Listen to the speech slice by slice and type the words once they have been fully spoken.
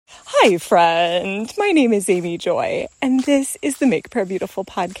Hi, friend. My name is Amy Joy, and this is the Make Prayer Beautiful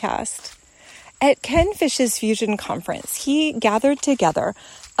podcast. At Ken Fish's Fusion Conference, he gathered together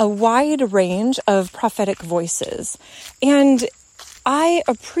a wide range of prophetic voices, and I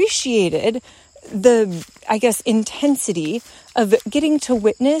appreciated the, intensity of getting to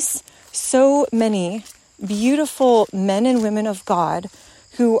witness so many beautiful men and women of God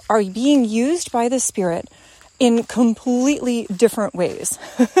who are being used by the Spirit in completely different ways.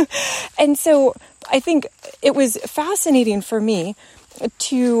 And so I think it was fascinating for me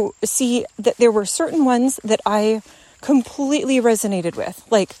to see that there were certain ones that I completely resonated with.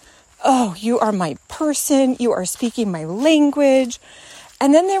 Like, oh, you are my person. You are speaking my language.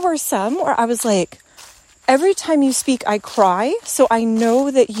 And then there were some where I was like, every time you speak, I cry. So I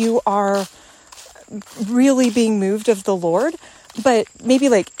know that you are really being moved of the Lord. But maybe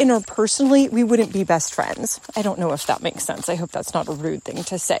like interpersonally, we wouldn't be best friends. I don't know if that makes sense. I hope that's not a rude thing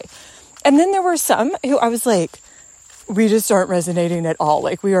to say. And then there were some who I was like, we just aren't resonating at all.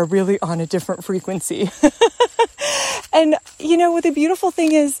 Like we are really on a different frequency. And what the beautiful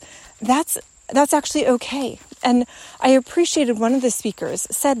thing is, that's actually okay. And I appreciated one of the speakers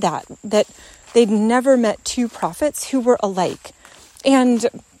said that they'd never met two prophets who were alike. And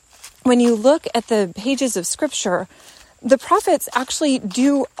when you look at the pages of scripture, the prophets actually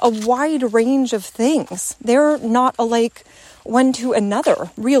do a wide range of things. They're not alike one to another,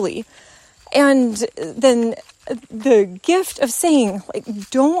 really. And then the gift of saying,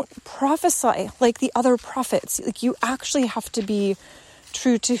 like, don't prophesy like the other prophets. Like, you actually have to be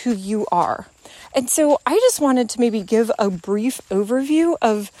true to who you are. And so I just wanted to maybe give a brief overview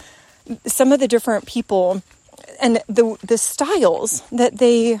of some of the different people and the styles that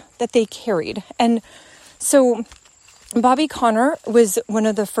they carried. And so Bobby Conner was one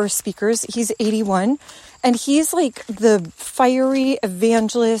of the first speakers. He's 81, and he's like the fiery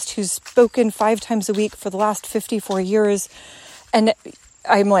evangelist who's spoken 5 times a week for the last 54 years. And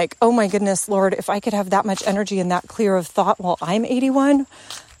I'm like, oh my goodness, Lord, if I could have that much energy and that clear of thought while I'm 81,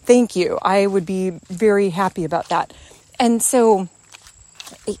 thank you. I would be very happy about that. And so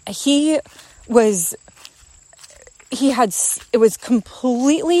it was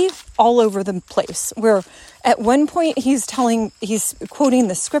completely all over the place, where at one point he's quoting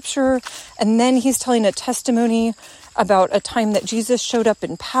the scripture, and then he's telling a testimony about a time that Jesus showed up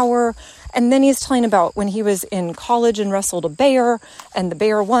in power. And then he's telling about when he was in college and wrestled a bear and the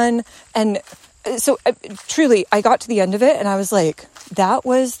bear won. And so truly, I got to the end of it and I was like, that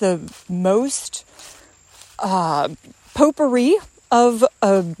was the most potpourri of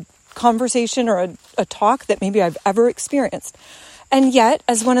a conversation or a talk that maybe I've ever experienced. And yet,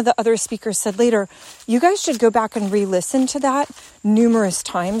 as one of the other speakers said later, you guys should go back and re-listen to that numerous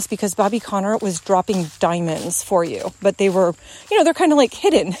times, because Bobby Conner was dropping diamonds for you, but they were, they're kind of like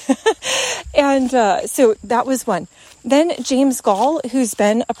hidden. And so that was one. Then James Gall, who's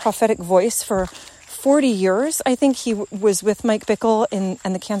been a prophetic voice for 40 years. I think he was with Mike Bickle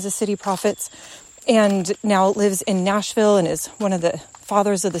and the Kansas City Prophets, and now lives in Nashville and is one of the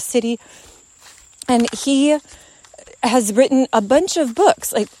fathers of the city. And he has written a bunch of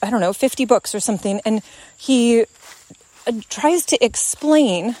books, 50 books or something. And he tries to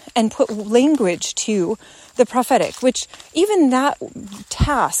explain and put language to the prophetic, which even that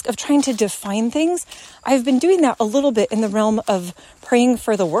task of trying to define things, I've been doing that a little bit in the realm of praying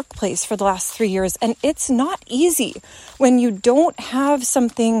for the workplace for the last 3 years. And it's not easy when you don't have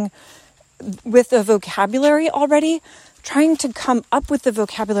something with a vocabulary already. Trying to come up with the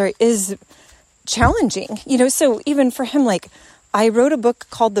vocabulary is challenging, so even for him, like, I wrote a book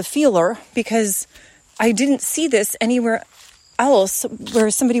called The Feeler because I didn't see this anywhere else where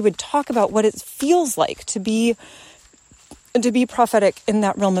somebody would talk about what it feels like to be prophetic in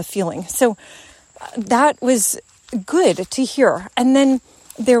that realm of feeling. So that was good to hear. And then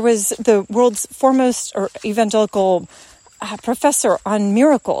there was the world's foremost or evangelical professor on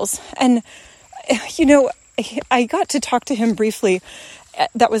miracles. And, I got to talk to him briefly.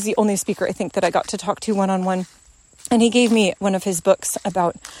 That was the only speaker, I think, that I got to talk to one-on-one. And he gave me one of his books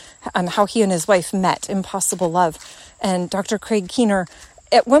about how he and his wife met, Impossible Love. And Dr. Craig Keener,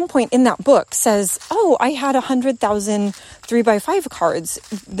 at one point in that book, says, I had 100,000 3x5 cards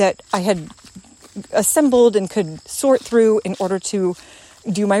that I had assembled and could sort through in order to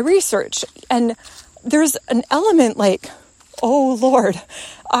do my research. And there's an element like, oh Lord,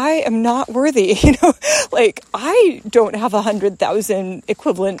 I am not worthy. I don't have 100,000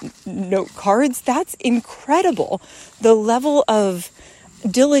 equivalent note cards. That's incredible. The level of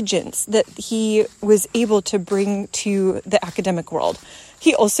diligence that he was able to bring to the academic world.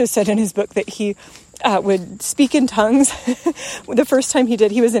 he also said in his book that he would speak in tongues. The first time he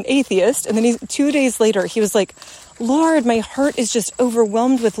did, he was an atheist. And then 2 days later, he was like, Lord, my heart is just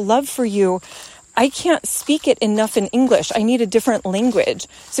overwhelmed with love for you. I can't speak it enough in English. I need a different language.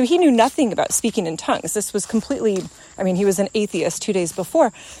 So he knew nothing about speaking in tongues. This was completely, he was an atheist 2 days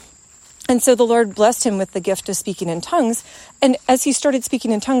before. And so the Lord blessed him with the gift of speaking in tongues. And as he started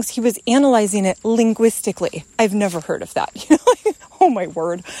speaking in tongues, he was analyzing it linguistically. I've never heard of that. Oh my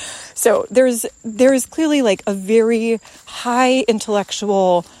word. So there's clearly like a very high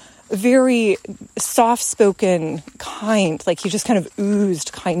intellectual, very soft-spoken, kind, like he just kind of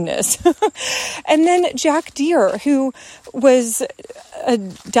oozed kindness. And then Jack Deere, who was a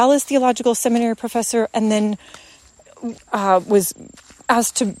Dallas Theological Seminary professor and then was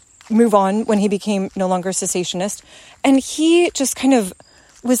asked to move on when he became no longer a cessationist. And he just kind of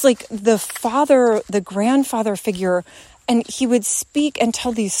was like the grandfather figure. And he would speak and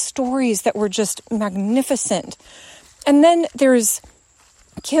tell these stories that were just magnificent. And then there's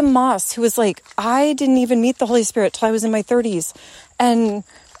Kim Moss, who was like, I didn't even meet the Holy Spirit till I was in my 30s. And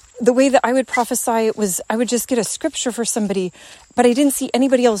the way that I would prophesy was I would just get a scripture for somebody, but I didn't see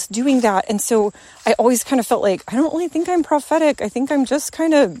anybody else doing that. And so I always kind of felt like, I don't really think I'm prophetic. I think I'm just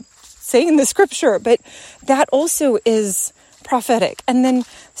kind of saying the scripture, but that also is prophetic. And then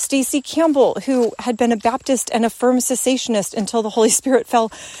Stacy Campbell, who had been a Baptist and a firm cessationist until the Holy Spirit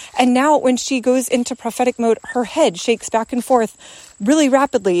fell. And now when she goes into prophetic mode, her head shakes back and forth really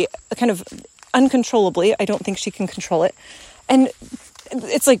rapidly, kind of uncontrollably. I don't think she can control it. And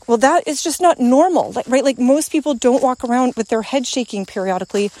it's like, well, that is just not normal, right? Like most people don't walk around with their head shaking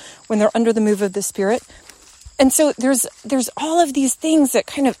periodically when they're under the move of the Spirit. And so there's all of these things that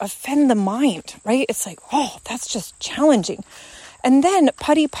kind of offend the mind, right? It's like, oh, that's just challenging. And then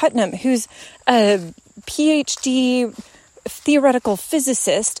Putty Putnam, who's a PhD theoretical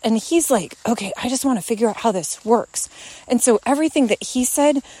physicist, and he's like, okay, I just want to figure out how this works. And so everything that he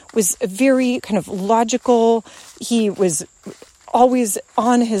said was very kind of logical. He was always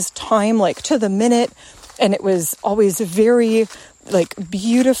on his time, like to the minute, and it was always very like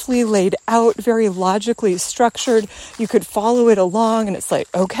beautifully laid out, very logically structured. You could follow it along and it's like,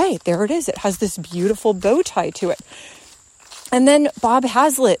 okay, there it is. It has this beautiful bow tie to it. And then Bob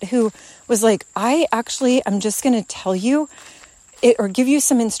Hazlitt, who was like, I'm just going to tell you it or give you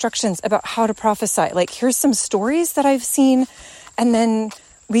some instructions about how to prophesy. Like, here's some stories that I've seen. And then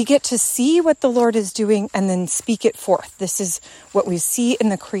we get to see what the Lord is doing and then speak it forth. This is what we see in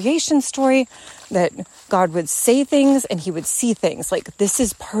the creation story, that God would say things and he would see things. Like, this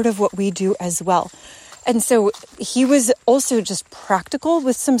is part of what we do as well. And so he was also just practical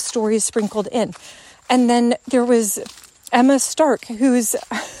with some stories sprinkled in. And then there was Emma Stark, who's,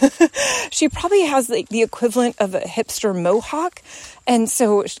 she probably has like the equivalent of a hipster mohawk. And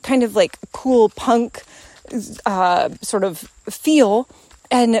so kind of like cool punk sort of feel.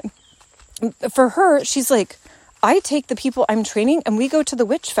 And for her, she's like, I take the people I'm training and we go to the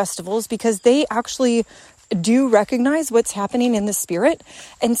witch festivals because they actually do recognize what's happening in the spirit.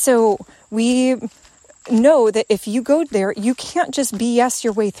 And so we know that if you go there, you can't just BS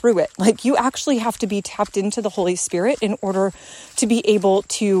your way through it. Like, you actually have to be tapped into the Holy Spirit in order to be able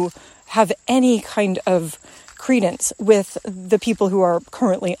to have any kind of credence with the people who are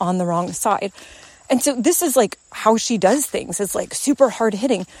currently on the wrong side. And so this is like how she does things. It's like super hard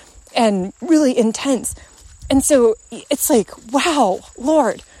hitting and really intense. And so it's like, wow,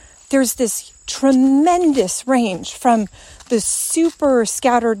 Lord, there's this tremendous range from the super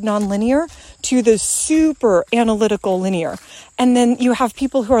scattered nonlinear to the super analytical linear. And then you have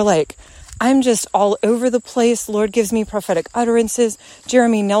people who are like, I'm just all over the place. Lord gives me prophetic utterances.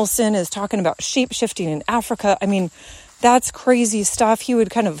 Jeremy Nelson is talking about shape-shifting in Africa. I mean, that's crazy stuff. He would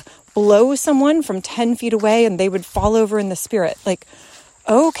kind of blow someone from 10 feet away and they would fall over in the spirit. Like,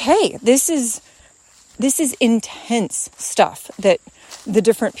 okay, this is intense stuff that the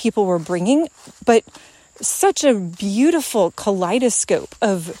different people were bringing, but such a beautiful kaleidoscope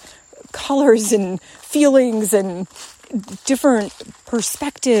of colors and feelings and different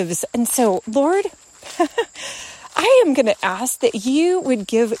perspectives. And so, Lord, I am going to ask that you would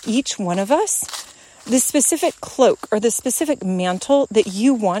give each one of us the specific cloak or the specific mantle that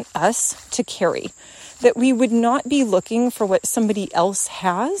you want us to carry, that we would not be looking for what somebody else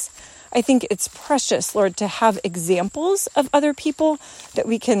has. I think it's precious, Lord, to have examples of other people that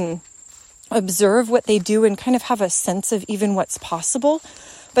we can observe what they do and kind of have a sense of even what's possible.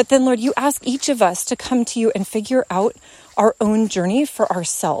 But then, Lord, you ask each of us to come to you and figure out our own journey for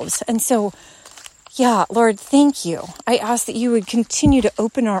ourselves. And so Yeah, Lord, thank you. I ask that you would continue to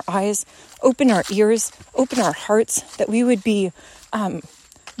open our eyes, open our ears, open our hearts, that we would be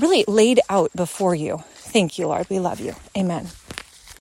really laid out before you. Thank you, Lord. We love you. Amen.